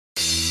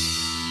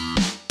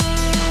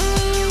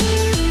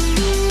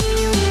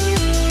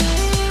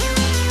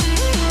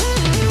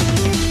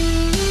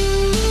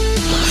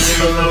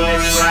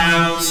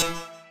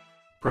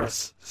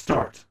Press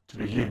start to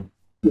begin.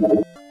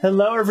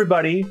 Hello,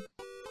 everybody.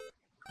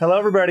 Hello,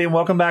 everybody, and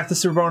welcome back to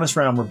Super Bonus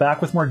Round. We're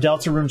back with more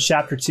Deltarune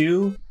Chapter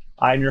 2.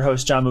 I'm your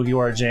host, John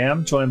Mugiwara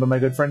Jam, joined by my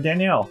good friend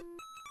Danielle.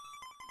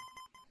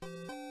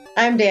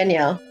 I'm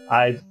Danielle.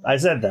 I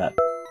said that.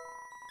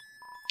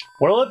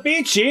 What'll it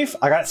be, Chief?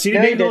 I got CD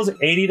Bagels,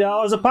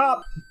 $80 a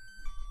pop.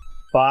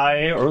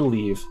 Buy or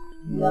leave.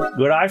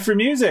 Good eye for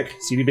music.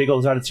 CD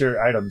Bagels added to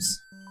your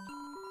items.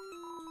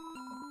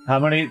 How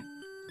many?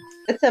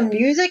 It's a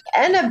music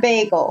and a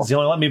bagel. Does he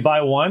only let me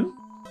buy one?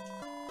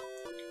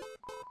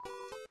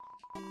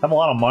 I have a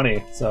lot of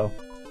money, so.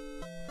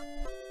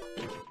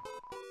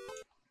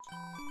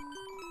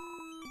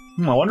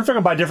 I wonder if I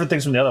can buy different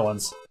things from the other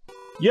ones.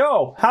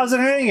 Yo, how's it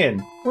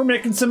hanging? We're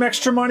making some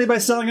extra money by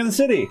selling in the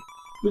city.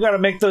 We gotta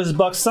make those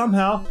bucks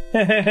somehow.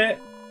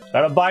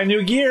 Gotta buy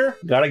new gear.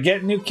 Gotta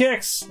get new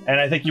kicks. And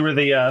I think you were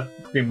the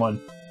green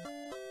one.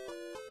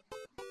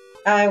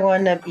 I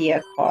wanna be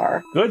a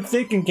car. Good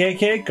thinking,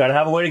 KK. Gotta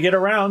have a way to get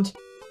around.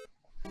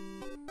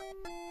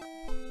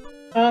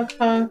 Honk,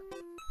 honk.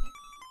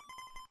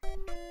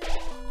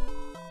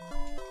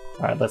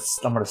 Alright,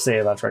 I'm gonna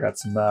save after I got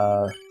some,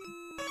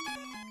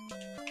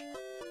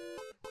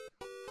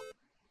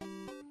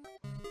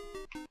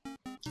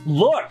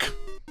 Look!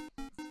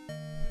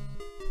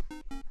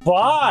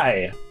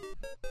 Buy!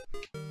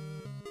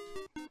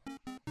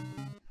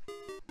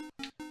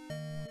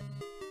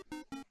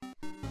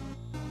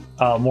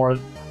 More.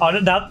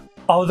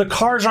 Oh, the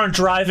cars aren't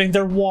driving,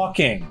 they're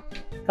walking.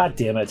 God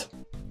damn it.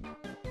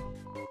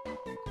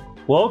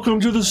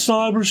 Welcome to the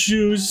Cyber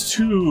Shoes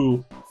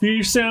 2.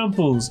 Free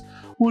samples.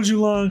 Would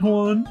you like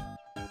one?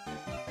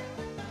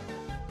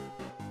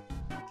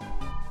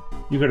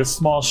 You got a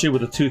small shoe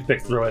with a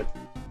toothpick through it.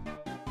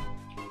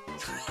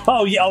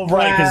 Oh, yeah, oh,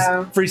 right,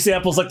 because free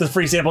samples like the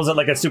free samples at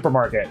like a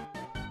supermarket.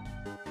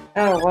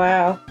 Oh,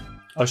 wow.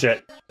 Oh,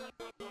 shit.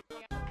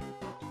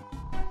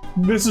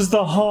 This is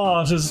the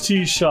hottest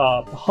tea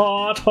shop.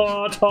 Hot,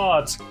 hot,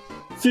 hot.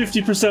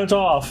 50%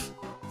 off.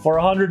 For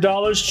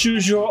 $100,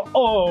 choose your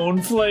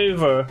own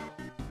flavor.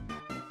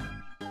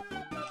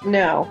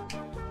 No.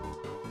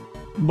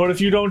 But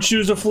if you don't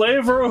choose a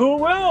flavor, who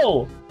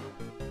will?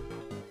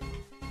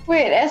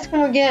 Wait, ask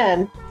him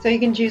again, so you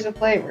can choose a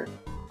flavor.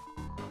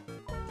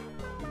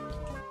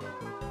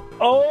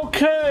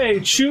 Okay,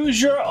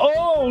 choose your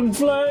own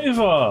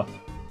flavor.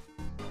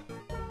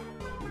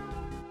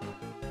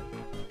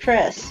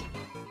 Chris.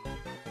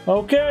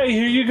 Okay,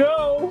 here you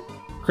go.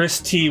 Chris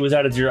T was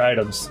added to your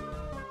items.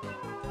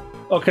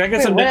 Oh, can I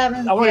get some?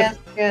 I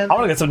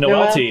want to get some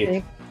Noel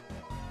tea.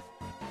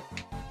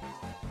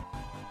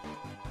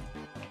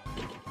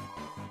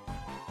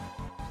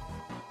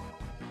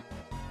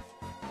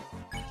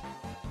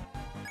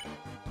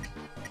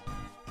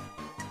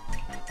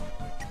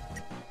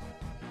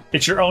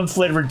 It's your own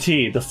flavored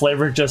tea. The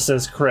flavor just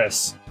says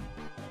Chris.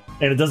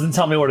 And it doesn't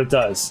tell me what it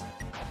does.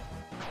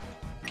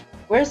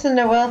 Where's the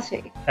Noel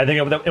tea? I think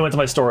it went to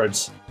my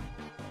storage.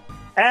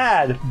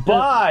 Add,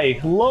 buy,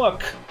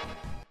 look.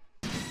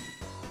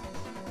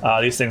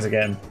 These things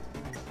again.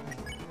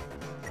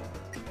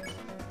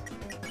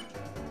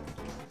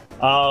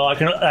 Oh, I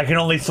can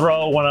only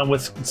throw when I'm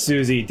with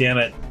Susie, damn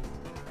it.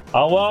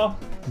 Oh well,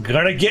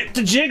 gonna get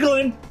to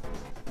jiggling.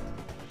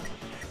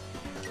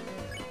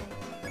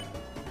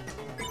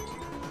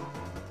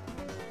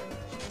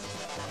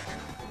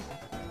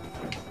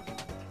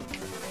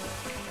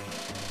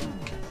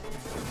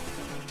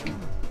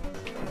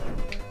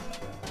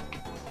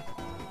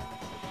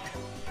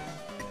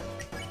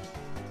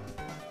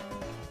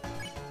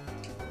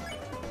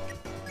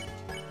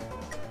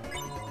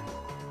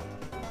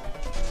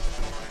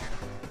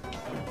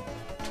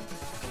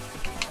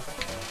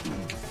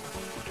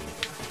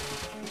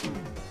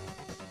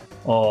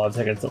 Oh, I've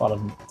taken a lot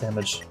of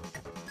damage.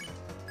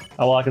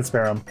 Oh, well, I can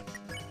spare him.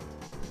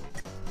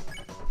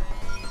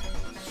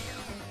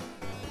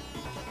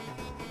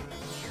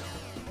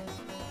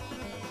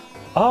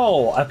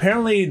 Oh,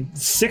 apparently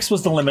 6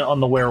 was the limit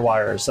on the wear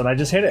wires, and I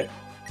just hit it.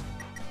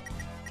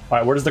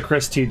 Alright, what does the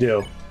Chris T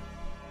do?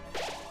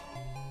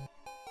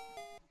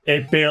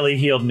 It barely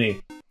healed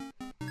me.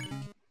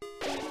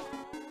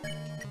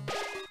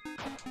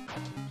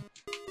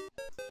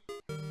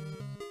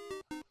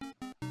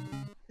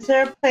 Is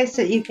there a place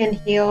that you can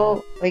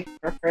heal, like,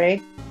 for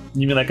free?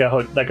 You mean like a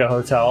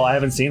hotel? I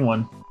haven't seen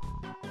one.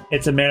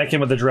 It's a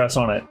mannequin with a dress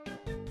on it.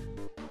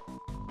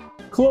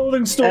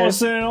 Clothing store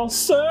sale!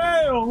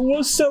 Sale!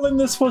 We're selling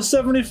this for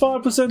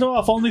 75%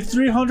 off, only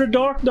 $300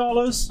 dark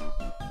dollars.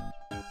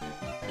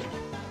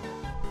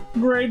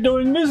 Great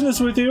doing business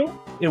with you.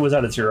 It was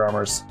added to your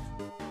armors.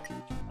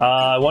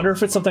 I wonder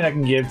if it's something I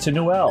can give to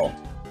Noelle.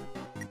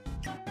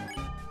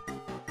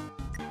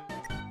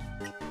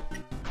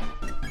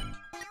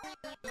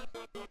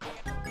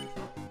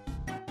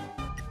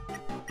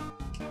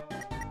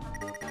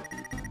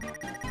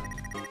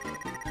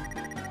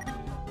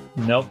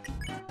 Nope.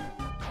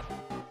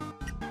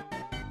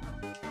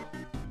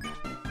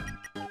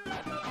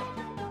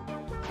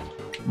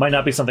 Might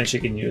not be something she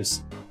can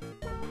use.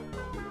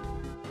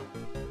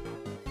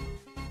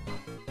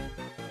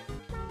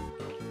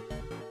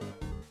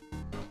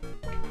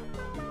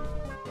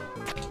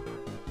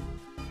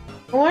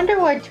 I wonder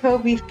why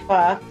Toby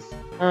Fox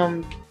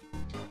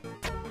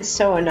is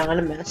so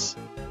anonymous.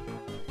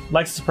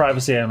 Likes his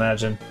privacy, I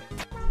imagine.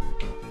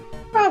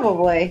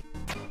 Probably.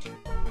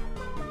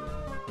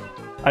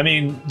 I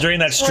mean, during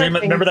that stream,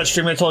 remember that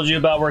stream I told you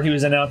about where he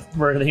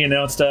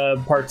announced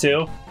part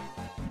 2?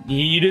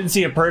 You didn't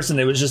see a person;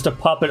 it was just a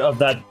puppet of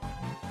that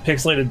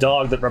pixelated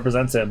dog that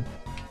represents him.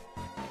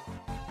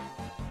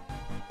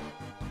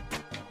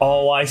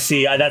 Oh, I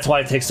see. That's why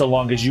it takes so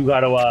long, because you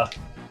gotta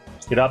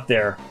get up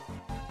there.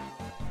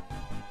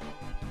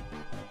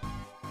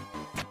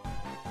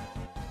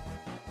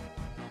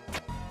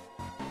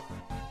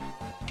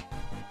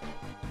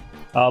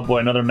 Oh boy,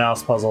 another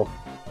mouse puzzle.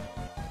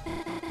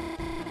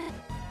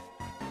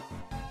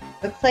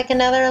 Looks like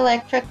another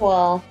electric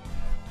wall.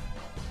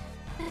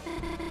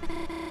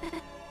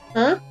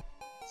 Huh?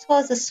 This wall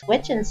has a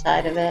switch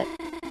inside of it.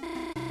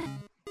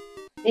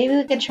 Maybe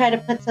we could try to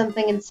put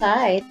something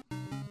inside.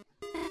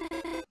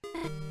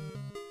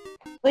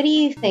 What do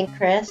you think,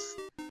 Chris?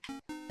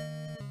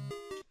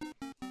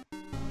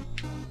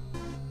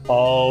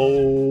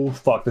 Oh,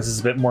 fuck. This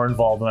is a bit more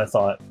involved than I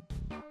thought.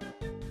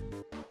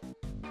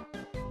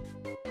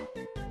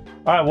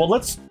 Alright, well,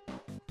 let's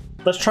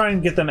try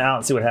and get them out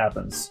and see what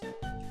happens.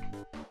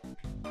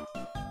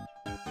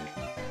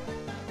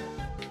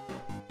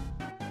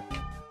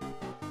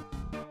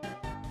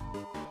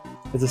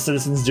 It's a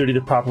citizen's duty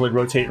to properly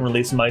rotate and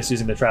release mice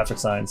using the traffic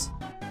signs.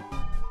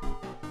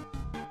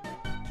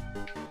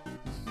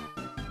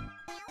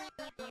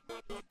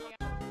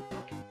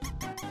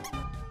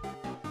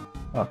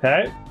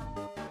 Okay.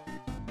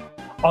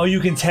 Oh, you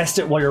can test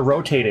it while you're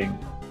rotating.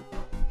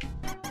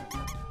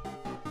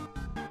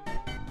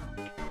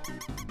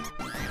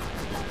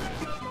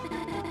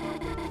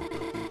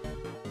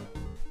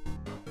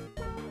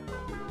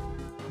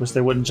 Wish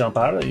they wouldn't jump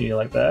out at you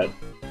like that.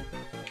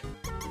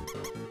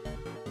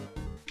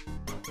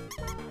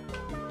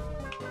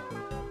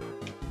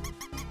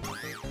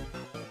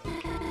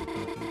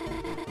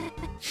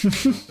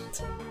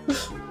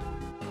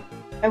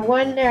 I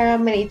wonder how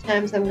many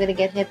times I'm gonna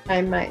get hit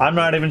by mice. I'm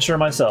not even sure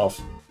myself.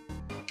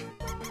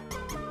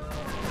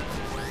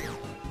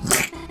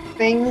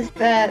 Things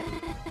that...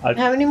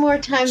 How many more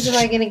times am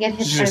I gonna get hit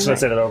by mice? Just gonna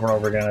say that over and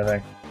over again, I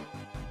think.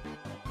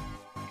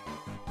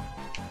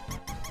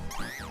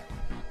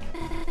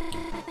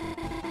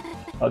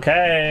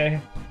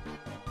 Okay.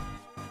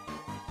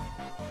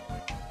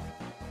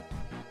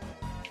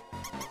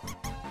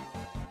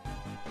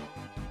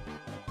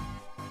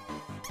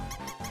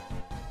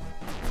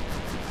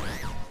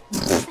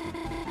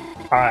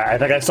 Alright, I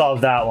think I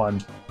solved that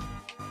one.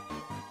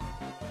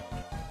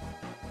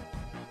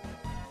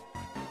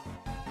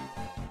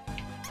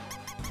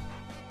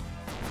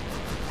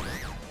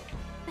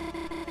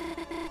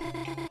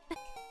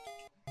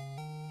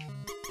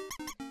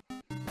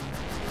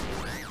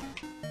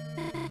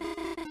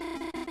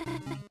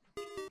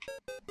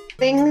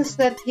 Things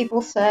that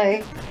people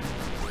say.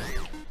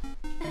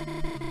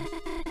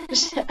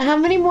 Just how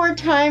many more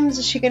times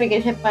is she gonna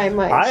get hit by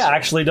mice? I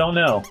actually don't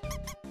know.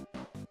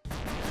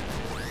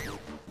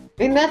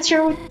 I mean,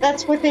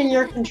 that's within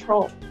your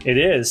control. It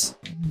is,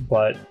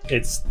 but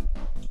it's...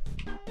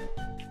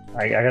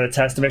 I gotta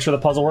test to make sure the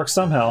puzzle works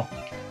somehow.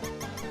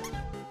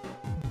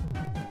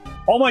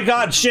 Oh my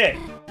god, shit!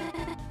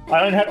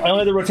 I only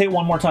had to rotate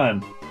one more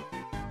time.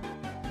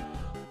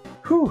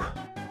 Whew.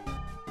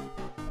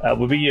 That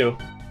would be you.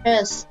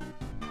 Chris,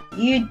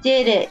 you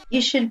did it.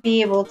 You should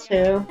be able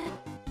to.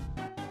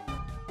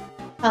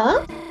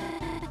 Huh?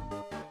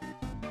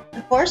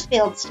 The force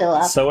field's still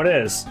up. So it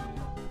is.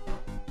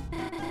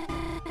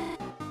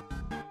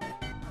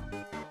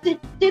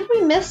 Did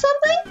we miss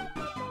something?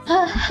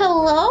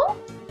 Hello?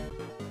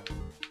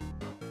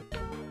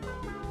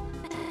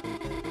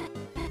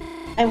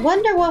 I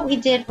wonder what we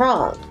did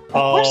wrong. The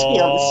force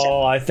field is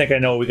still... I think I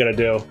know what we gotta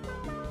do.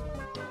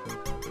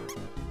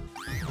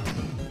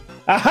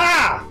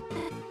 Aha!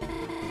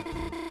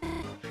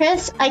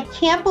 Chris, I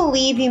can't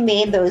believe you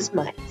made those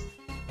mice.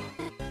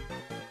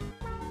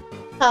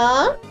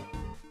 Huh?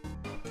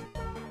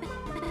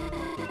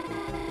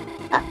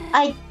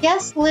 I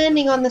guess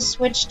landing on the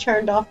switch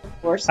turned off the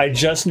force. I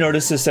just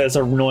noticed this says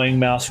Annoying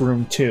Mouse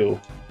Room 2.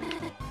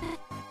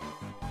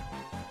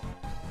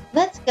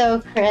 Let's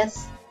go,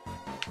 Chris.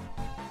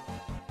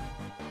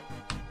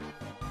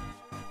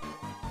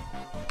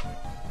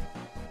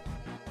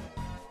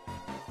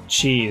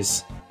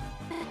 Cheese.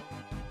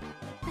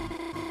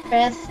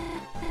 Chris,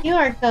 you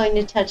aren't going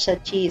to touch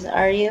that cheese,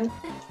 are you?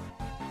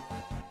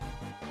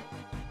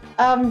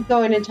 I'm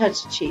going to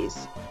touch the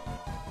cheese.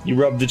 You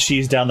rub the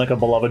cheese down like a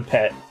beloved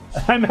pet.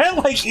 I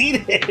meant like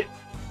eat it!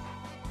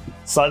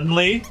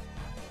 Suddenly...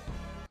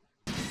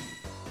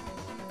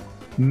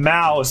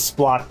 Mouse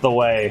blocked the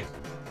way.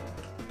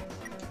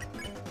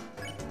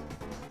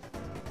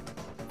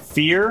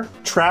 Fear?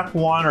 Trap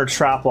one or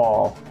trap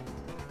all?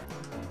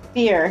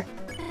 Fear.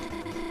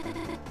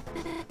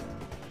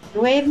 The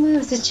way it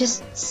moves is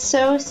just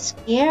so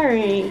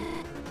scary.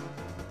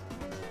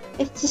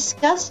 It's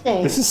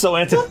disgusting. This is so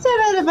Don't say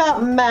that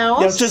about mouse.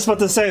 Yeah, I was just about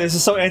to say, this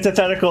is so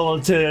antithetical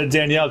to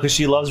Danielle because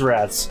she loves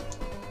rats.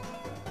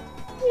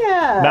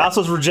 Yeah. Mouse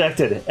was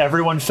rejected.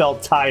 Everyone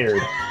felt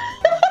tired.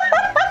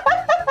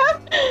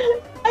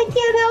 I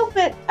can't help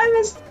it. I'm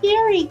a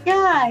scary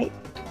guy.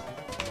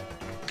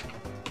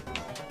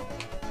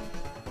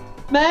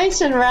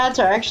 Mice and rats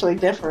are actually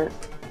different.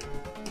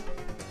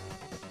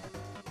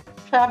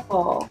 Trap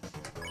ball.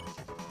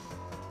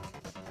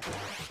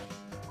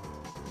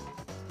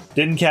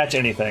 Didn't catch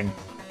anything.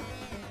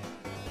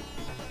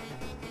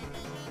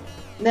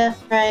 Left,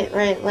 right,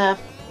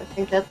 left. I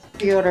think that's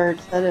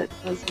pre-ordered, so that it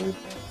doesn't.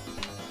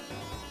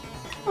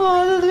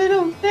 Oh, the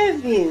little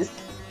babies.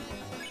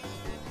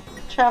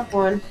 Trap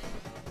one.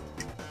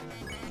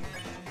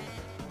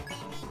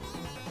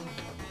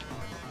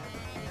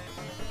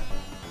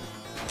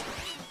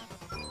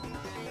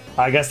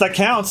 I guess that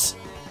counts.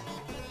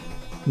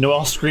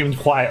 Noelle screamed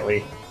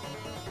quietly.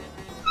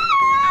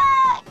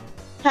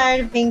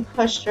 Tired of being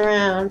pushed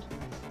around.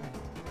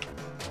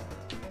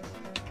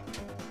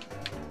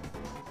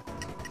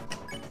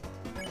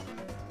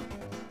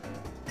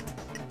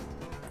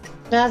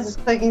 Naz's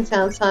clicking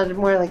sound sounded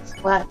more like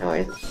splat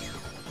noises.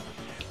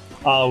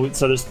 Oh,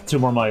 so there's 2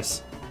 more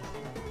mice.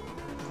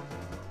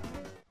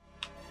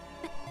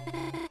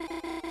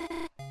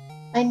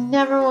 I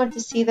never want to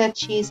see that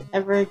cheese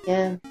ever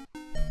again.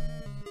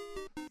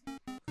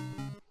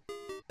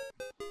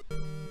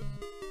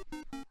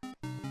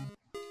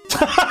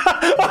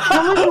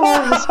 How much more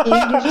of this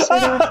game did you say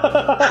there was?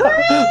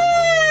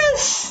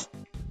 Chris!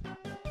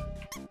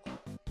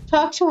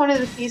 Talk to one of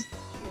the pieces.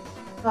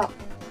 Oh.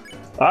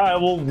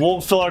 Alright,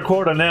 we'll fill our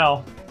quota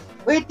now.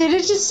 Wait, did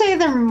it just say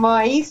they're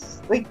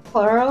mice? Like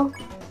plural?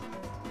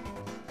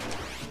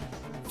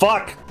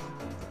 Fuck!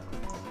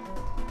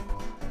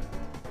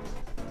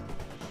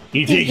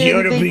 You think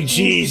you're the big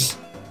cheese?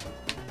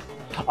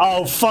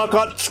 Oh, fuck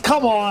up.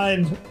 Come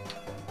on!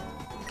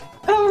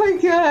 Oh my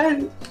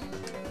god.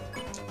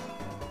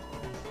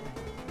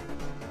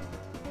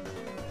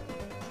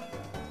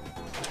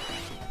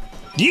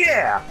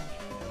 Yeah!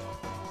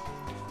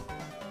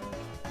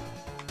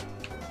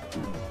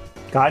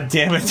 God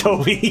damn it,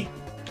 Toby!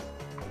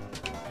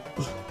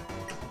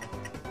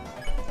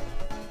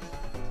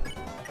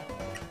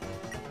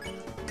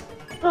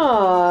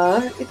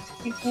 Aww, it's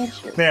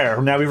Pikachu.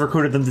 There, now we've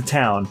recruited them to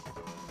town.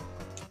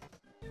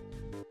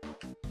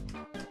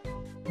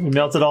 We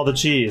melted all the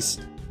cheese.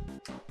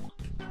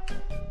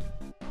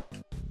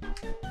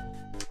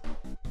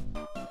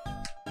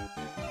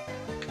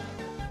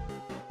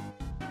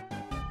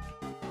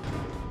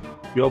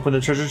 You open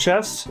the treasure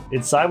chest.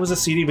 Inside was a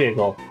seedy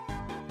bagel.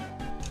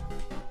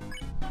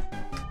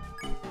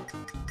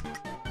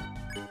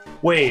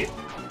 Wait,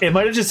 it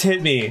might have just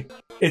hit me.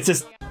 It's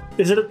just,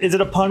 is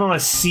it a pun on a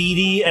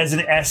seedy as in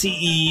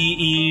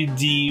S-E-E-D-Y?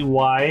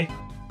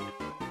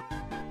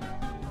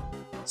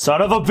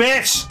 Son of a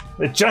bitch!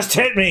 It just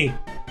hit me!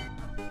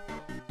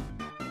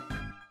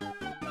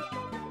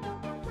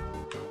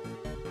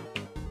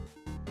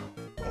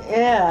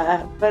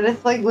 Yeah, but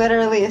it's like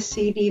literally a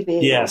CD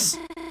bagel. Yes.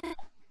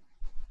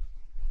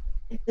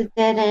 It's a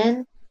dead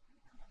end.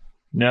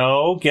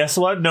 No, guess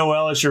what,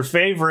 Noelle? It's your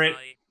favorite.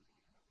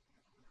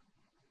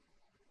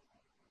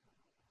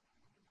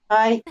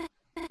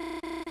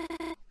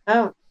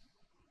 Oh.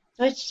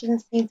 Switch didn't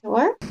seem to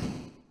work.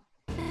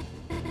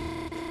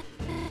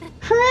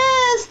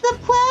 Chris, the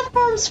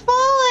platform's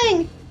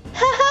falling!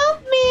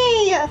 Help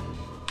me!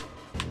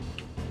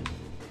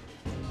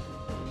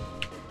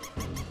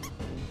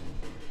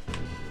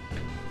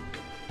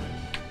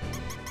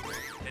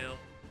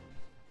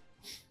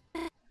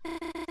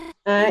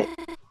 Alright.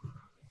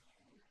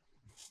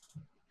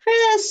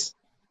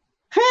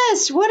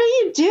 Chris, what are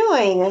you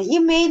doing?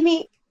 You made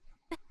me...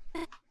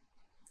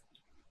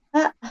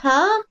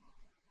 huh?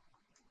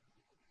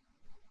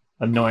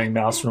 Annoying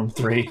Mouse Room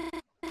 3.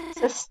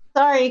 So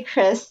sorry,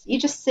 Chris. You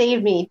just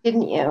saved me,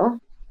 didn't you?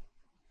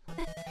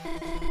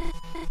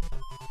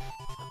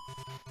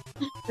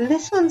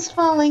 This one's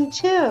falling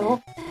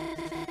too.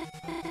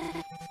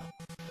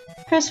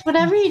 Chris,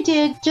 whatever you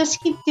did, just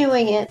keep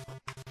doing it.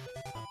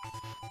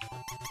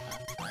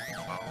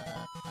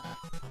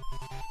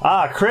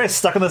 Ah, Chris,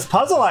 stuck in this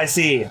puzzle, I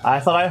see. I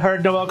thought I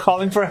heard Noelle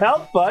calling for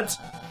help, but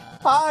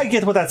I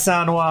get what that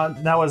sound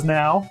was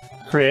now.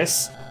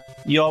 Chris,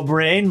 your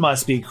brain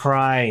must be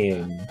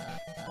crying.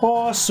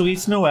 Poor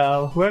sweet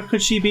Noelle, where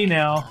could she be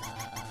now?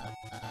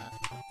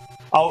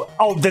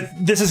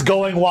 This is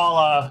going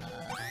while,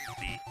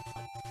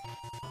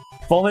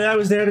 If only I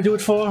was there to do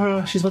it for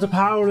her. She's but a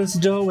powerless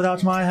doe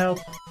without my help.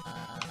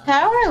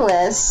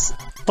 Powerless?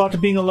 Thought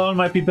being alone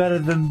might be better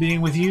than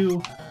being with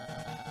you.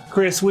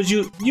 Chris,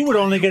 you would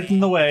only get in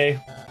the way.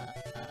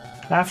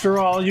 After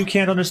all, you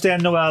can't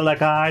understand Noelle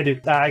like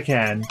I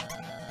can.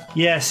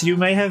 Yes, you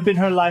may have been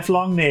her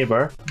lifelong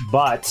neighbor,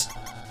 but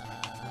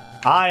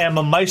I am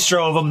a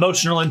maestro of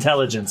emotional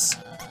intelligence.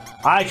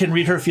 I can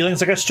read her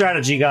feelings like a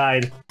strategy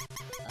guide.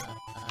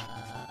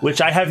 Which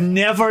I have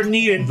never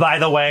needed, by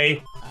the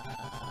way.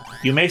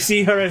 You may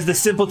see her as the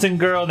simpleton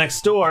girl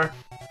next door.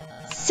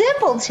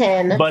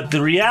 simpleton. But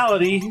the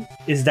reality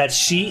is that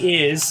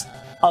she is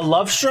a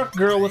love-struck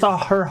girl with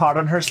her heart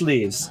on her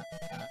sleeves.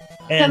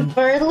 And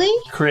Burley?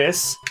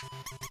 Chris,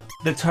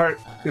 the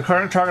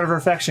current target of her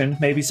affection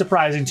may be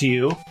surprising to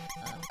you.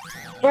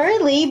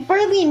 Burley?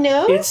 Burley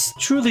knows? It's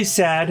truly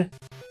sad.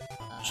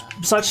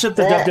 Such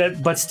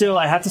but still,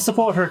 I have to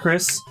support her,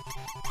 Chris.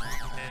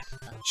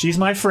 She's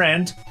my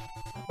friend.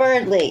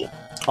 Burley.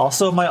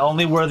 Also, my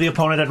only worthy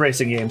opponent at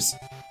racing games.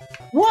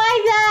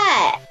 Why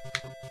that?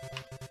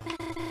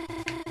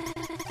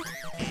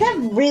 Is that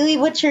really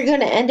what you're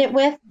gonna end it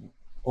with?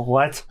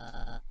 What?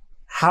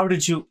 How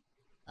did you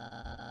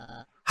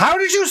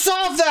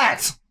solve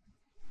that?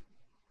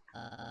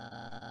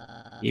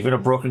 Even a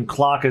broken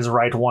clock is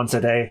right once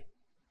a day.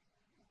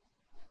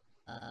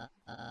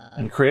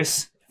 And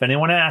Chris, if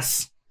anyone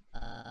asks,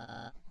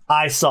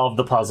 I solved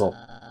the puzzle.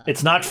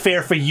 It's not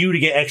fair for you to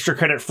get extra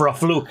credit for a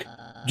fluke.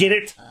 Get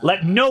it?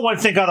 Let no one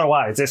think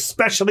otherwise,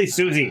 especially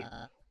Susie.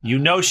 You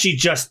know she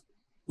just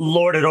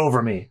lorded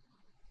over me.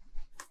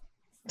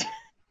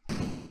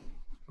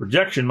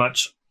 Rejection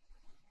much?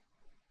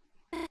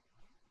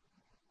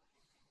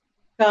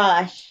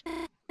 Gosh.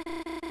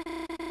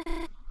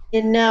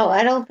 You know,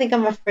 I don't think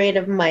I'm afraid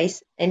of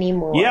mice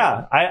anymore.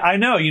 Yeah, I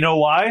know. You know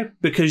why?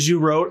 Because you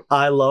wrote,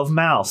 I love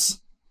mouse.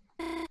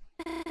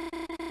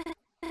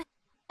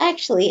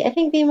 Actually, I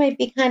think they might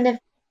be kind of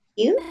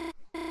cute.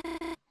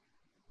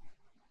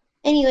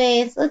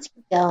 Anyways, let's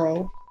keep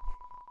going.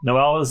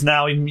 Noelle is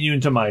now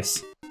immune to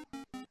mice.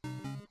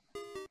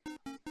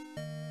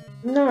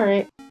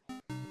 Alright.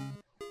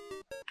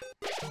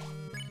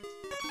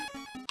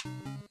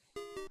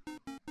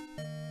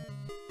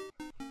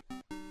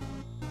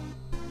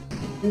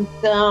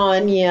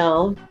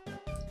 Danielle.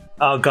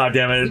 Oh, God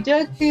damn You it.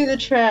 dug through the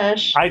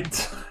trash.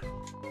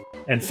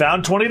 And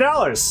found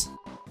 $20.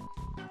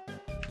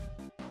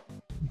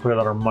 Put it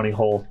on our money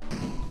hole.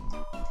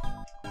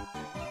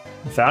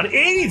 Found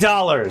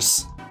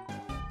 $80.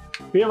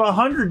 We have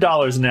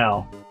 $100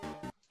 now.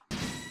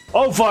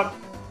 Oh, fuck.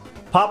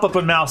 Pop-up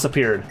and mouse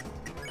appeared.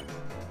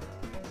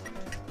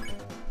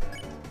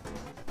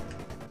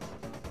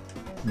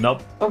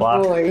 Nope. Oh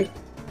Block. boy.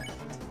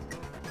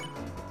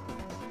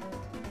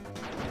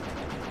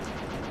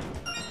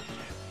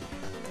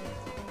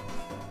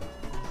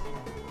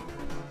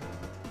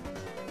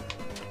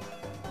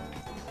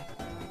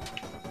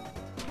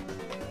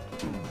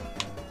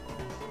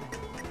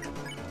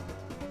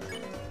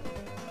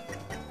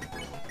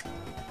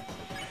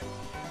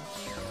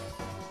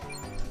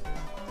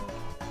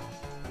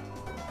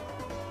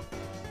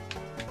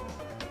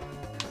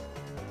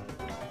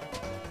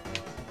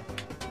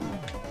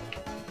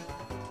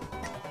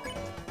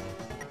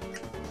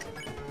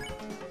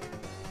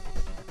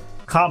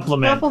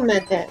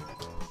 Compliment it.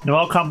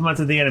 Noelle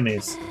complimented the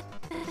enemies.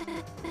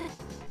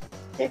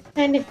 They're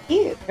kind of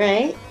cute,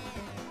 right?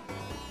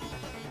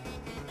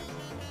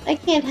 I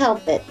can't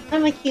help it.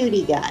 I'm a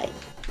cutie guy.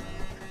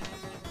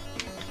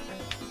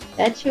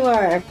 That you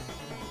are.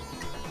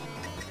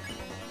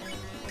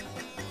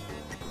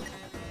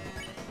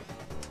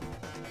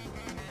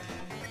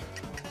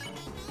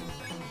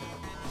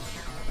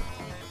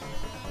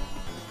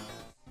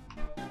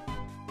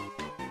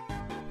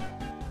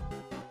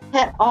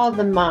 Pet all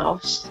the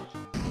mouse.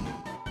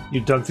 You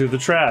dug through the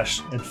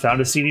trash and found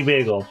a seedy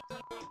bagel.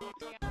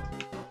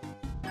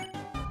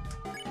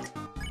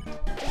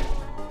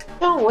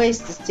 Don't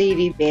waste the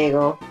seedy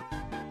bagel.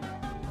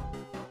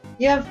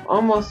 You had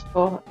almost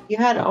full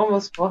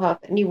health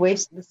and you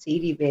wasted the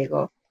seedy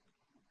bagel.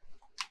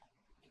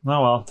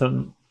 Oh well,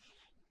 then.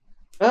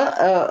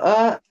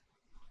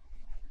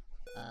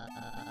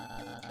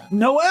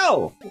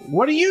 Noelle!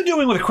 What are you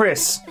doing with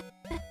Chris?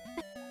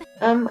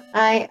 Oh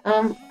my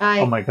god,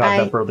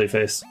 that birthday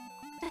face.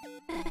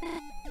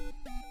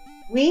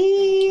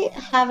 We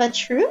have a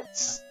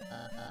truce?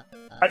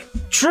 A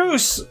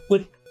truce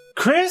with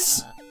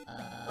Chris?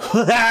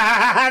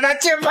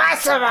 That's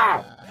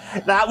impossible!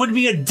 That would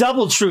be a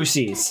double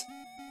truces.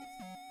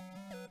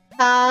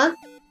 Huh?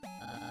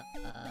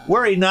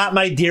 Worry not,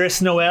 my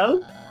dearest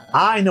Noelle.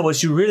 I know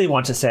what you really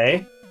want to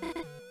say.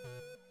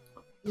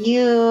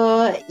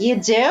 You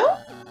do?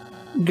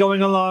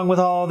 Going along with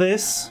all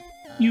this,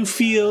 you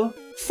feel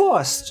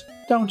forced,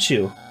 don't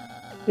you?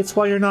 It's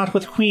why you're not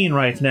with Queen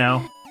right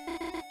now.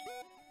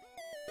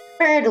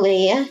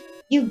 Birdly,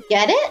 you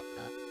get it?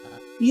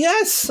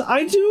 Yes,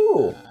 I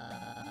do.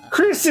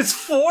 Chris is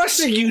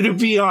forcing you to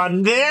be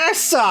on their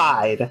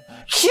side.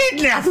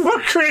 Kidnap for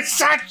Chris,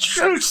 that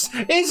truce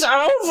is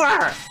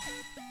over.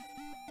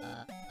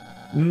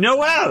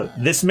 Noelle,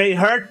 this may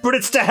hurt, but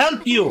it's to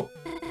help you.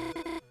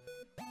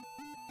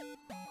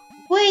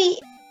 Wait,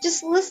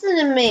 just listen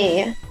to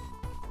me.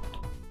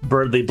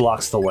 Birdly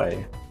blocks the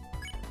way.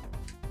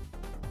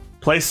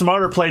 Play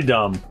smart or play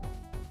dumb?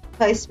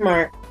 Play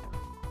smart.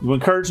 You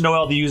encourage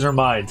Noelle to use her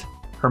mind.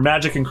 Her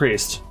magic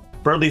increased.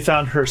 Birdly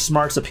found her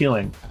smarts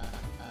appealing.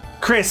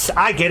 Chris,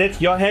 I get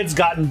it. Your head's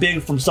gotten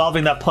big from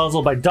solving that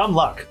puzzle by dumb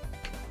luck.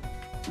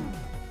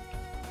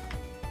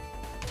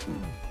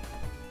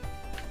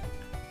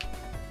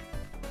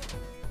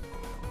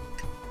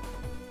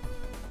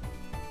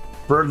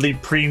 Birdly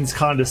preens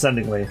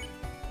condescendingly.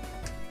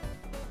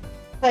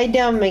 Play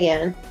dumb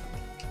again.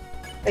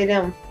 Play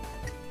dumb.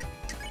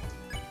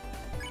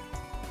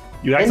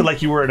 You acted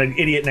like you were an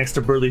idiot next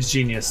to Birdly's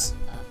genius.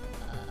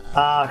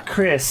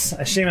 Chris,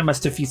 a shame I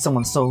must defeat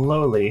someone so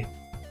lowly.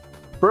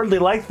 Birdly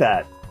liked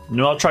that.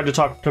 Noelle tried to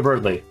talk to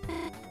Birdly.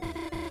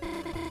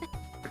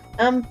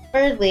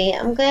 Birdly,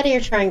 I'm glad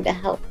you're trying to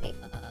help me.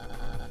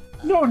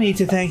 No need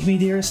to thank me,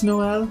 dearest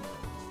Noelle.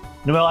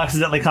 Noelle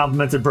accidentally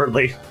complimented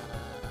Birdly.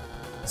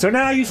 So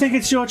now you think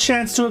it's your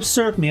chance to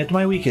usurp me at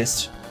my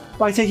weakest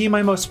by taking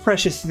my most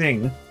precious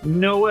thing,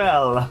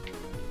 Noelle.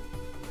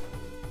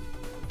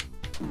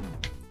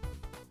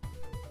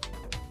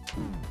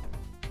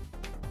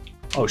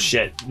 Oh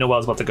shit,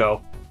 Noelle's about to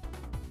go.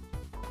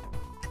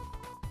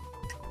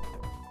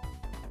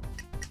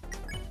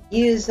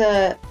 Use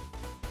the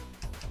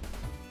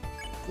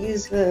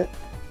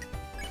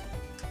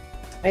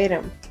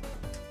item.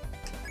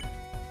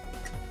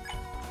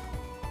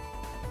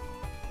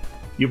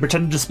 You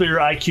pretended to spill your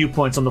IQ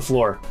points on the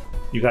floor.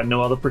 You got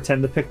Noelle to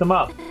pretend to pick them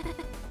up.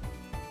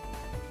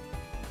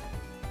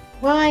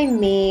 Why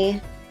me?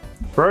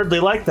 Birdly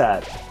liked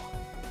that.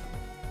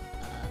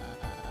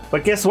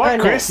 But guess what, Oh,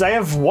 no. Chris? I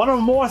have one or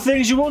more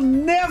things you will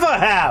never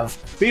have!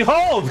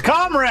 Behold,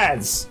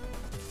 comrades!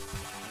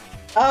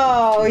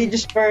 Oh, he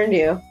just burned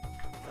you.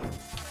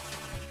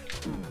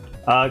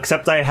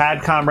 Except I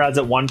had comrades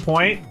at one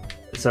point,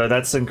 so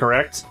that's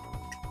incorrect.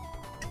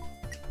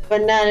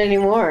 But not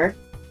anymore.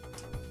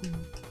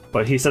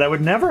 But he said I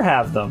would never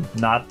have them.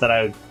 Not that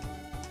I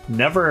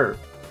never...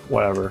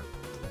 whatever.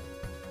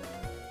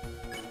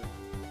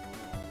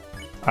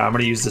 I'm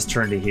gonna use this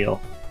turn to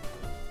heal.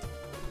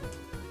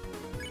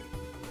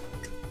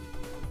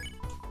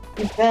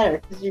 You better,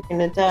 because you're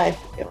gonna die if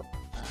you don't.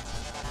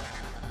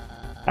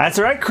 That's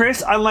right,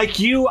 Chris. Unlike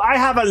you, I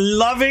have a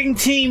loving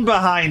team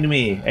behind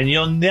me, and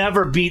you'll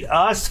never beat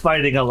us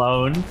fighting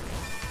alone.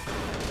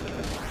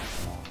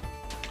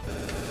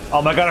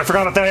 Oh my god, I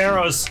forgot about the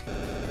arrows.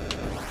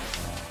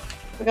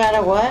 Forgot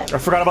a what? I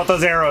forgot about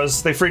those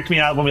arrows. They freaked me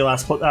out when we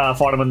last fought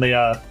them in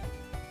the...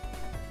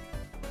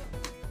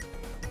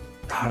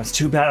 God, it's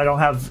too bad I don't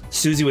have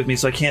Susie with me,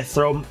 so I can't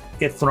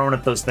get thrown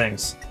at those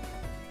things.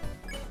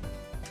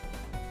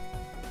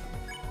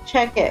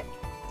 Check it.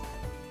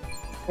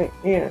 Wait,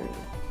 yeah.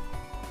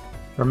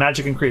 Her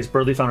magic increased.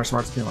 Birdly found her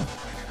smarts feeling.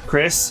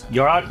 Chris,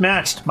 you're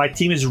outmatched. My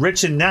team is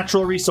rich in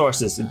natural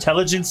resources.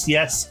 Intelligence,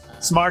 yes.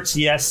 Smarts,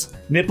 yes.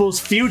 Nipples,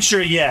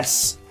 future,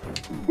 yes.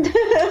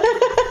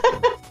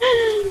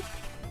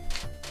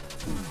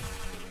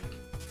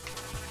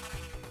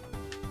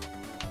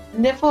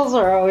 Nipples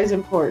are always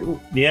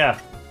important. Yeah.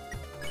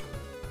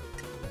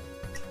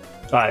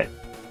 Alright.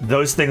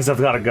 Those things have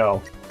got to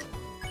go.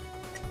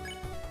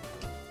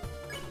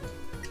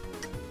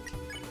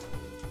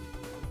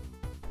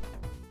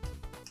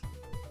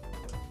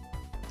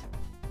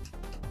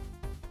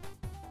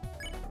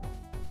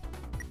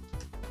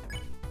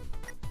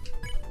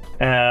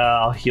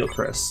 I'll heal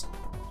Chris.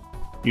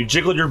 You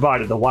jiggled your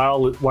body. The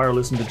wire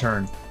loosened to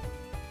turn.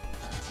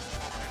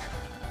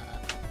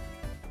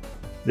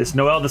 This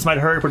Noelle, this might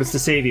hurt, but it's to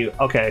save you.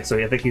 Okay, so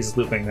I think he's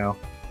looping now.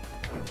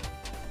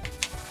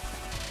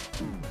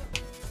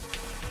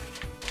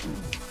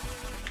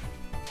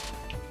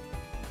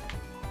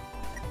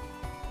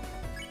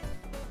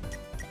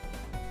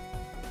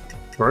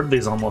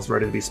 Birdly's almost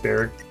ready to be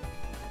spared.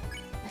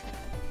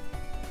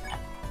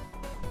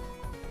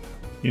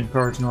 You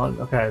encourage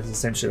Noelle. Okay, it's the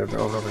same shit over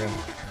and over again.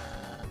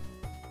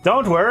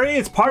 Don't worry,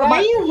 it's part of my... Why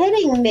are you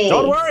hitting me?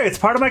 Don't worry, it's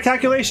part of my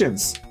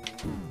calculations.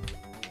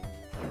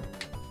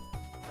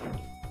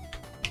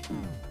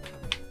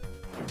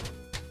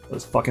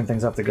 Those fucking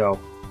things have to go.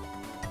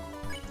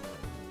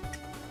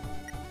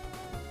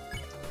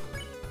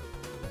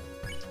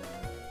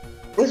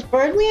 Was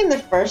Birdly in the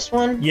first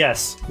one?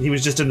 Yes, he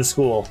was just in the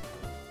school.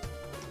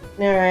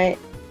 Alright.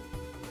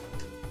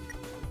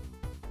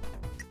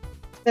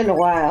 It's been a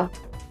while.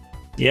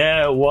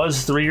 Yeah, it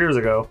was 3 years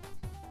ago.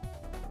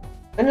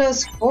 I know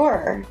it's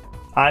 4.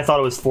 I thought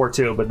it was 4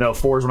 too, but no,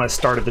 4 is when I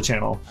started the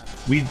channel.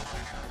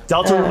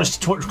 Deltarune was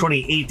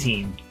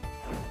 2018.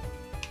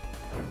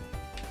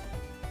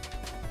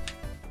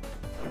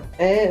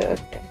 Oh,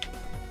 okay.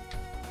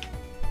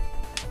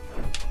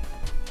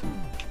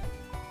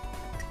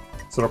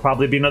 So it'll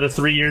probably be another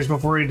 3 years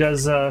before he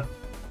does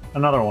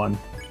another one.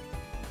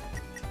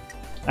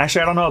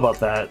 Actually, I don't know about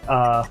that.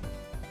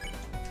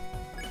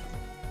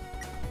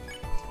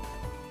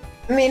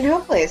 I mean,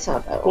 hopefully it's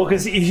not that Well, long.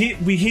 because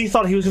he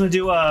thought he was going to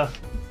do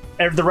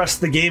the rest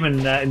of the game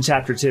in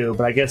Chapter 2,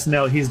 but I guess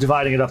no, he's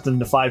dividing it up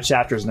into 5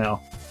 chapters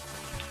now.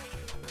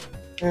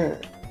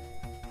 Mm.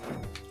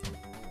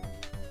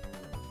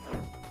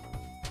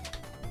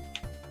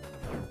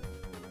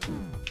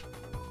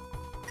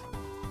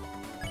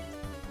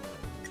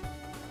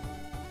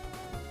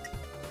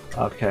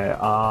 Okay,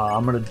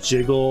 I'm going to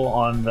jiggle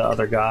on the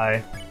other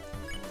guy.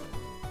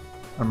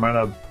 I'm going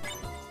to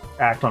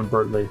act on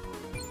Birdly.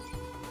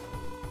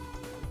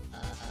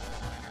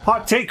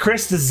 Hot take,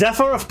 Chris, the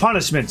Zephyr of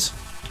Punishment.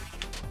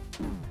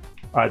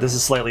 All right, this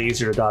is slightly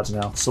easier to dodge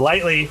now.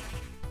 Slightly.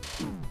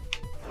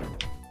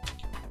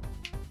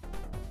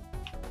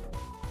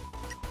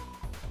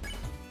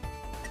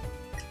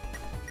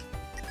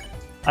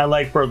 I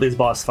like Birdley's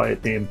boss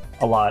fight theme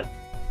a lot.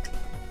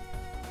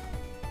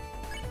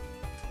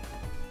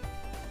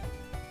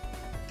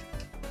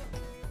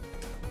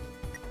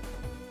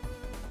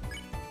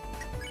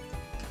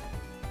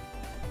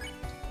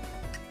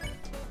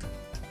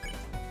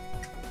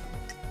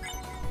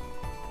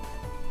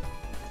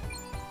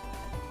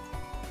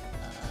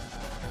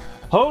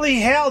 Holy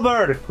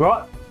halberd!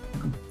 What?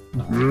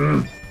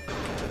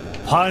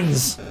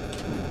 Puns.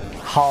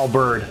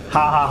 Halberd.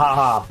 Ha ha ha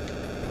ha.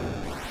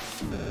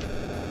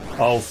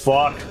 Oh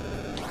fuck.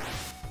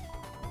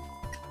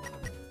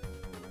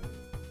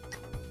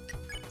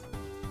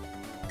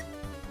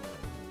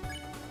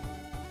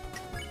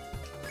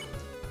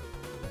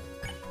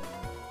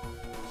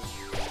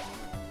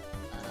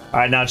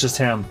 Alright, now it's just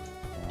him.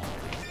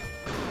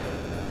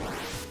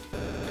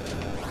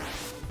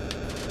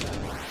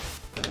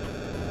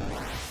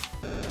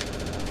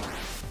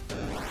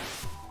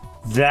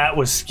 That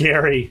was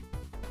scary.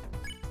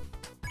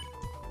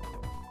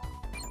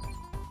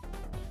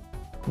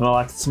 Well,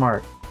 acted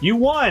smart. You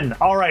won!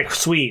 Alright,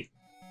 sweet.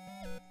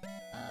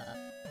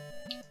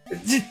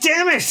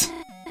 Damn it!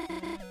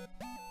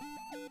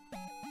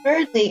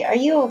 Birdley, are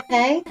you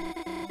okay?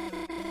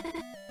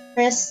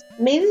 Chris,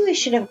 maybe we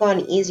should have gone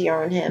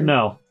easier on him.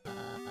 No.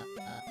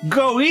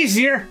 Go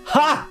easier?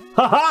 Ha!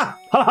 Ha ha!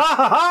 Ha ha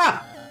ha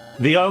ha!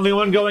 The only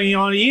one going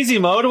on easy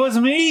mode was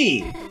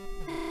me!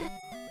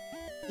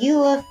 You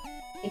look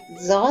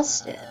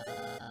exhausted.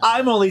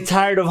 I'm only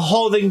tired of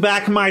holding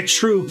back my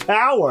true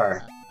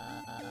power.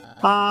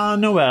 Ah,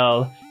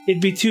 Noelle,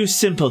 it'd be too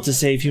simple to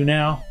save you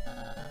now.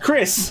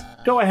 Chris,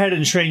 go ahead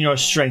and train your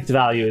strength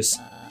values.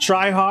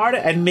 Try hard,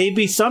 and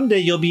maybe someday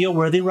you'll be a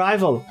worthy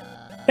rival.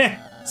 Heh,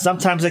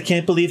 sometimes I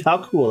can't believe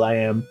how cool I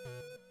am.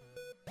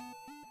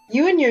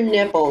 You and your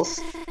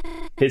nipples.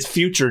 His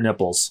future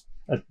nipples.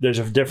 There's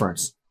a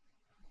difference.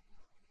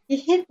 He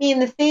hit me in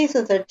the face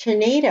with a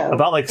tornado.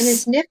 About like and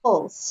his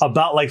nipples.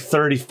 About like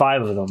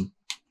 35 of them.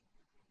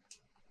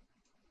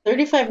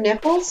 35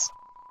 nipples?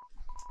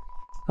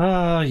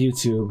 Ah,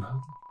 YouTube.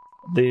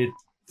 The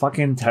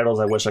fucking titles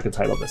I wish I could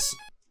title this.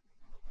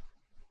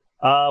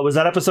 Was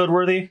that episode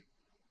worthy?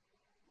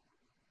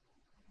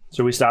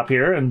 Should we stop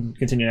here and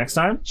continue next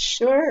time?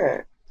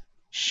 Sure.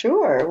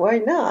 Sure, why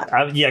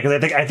not? Yeah,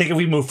 because I think if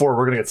we move forward,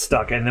 we're gonna get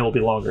stuck, and then we'll be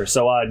longer.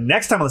 So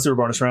next time on the Super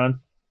Bonus Round,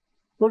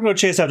 we're gonna go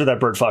chase after that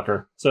bird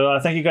fucker. So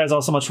thank you guys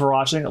all so much for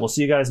watching, and we'll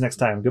see you guys next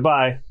time.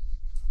 Goodbye.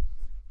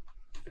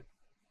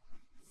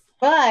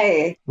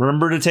 Bye.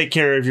 Remember to take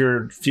care of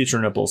your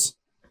future nipples.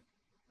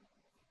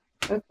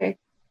 Okay.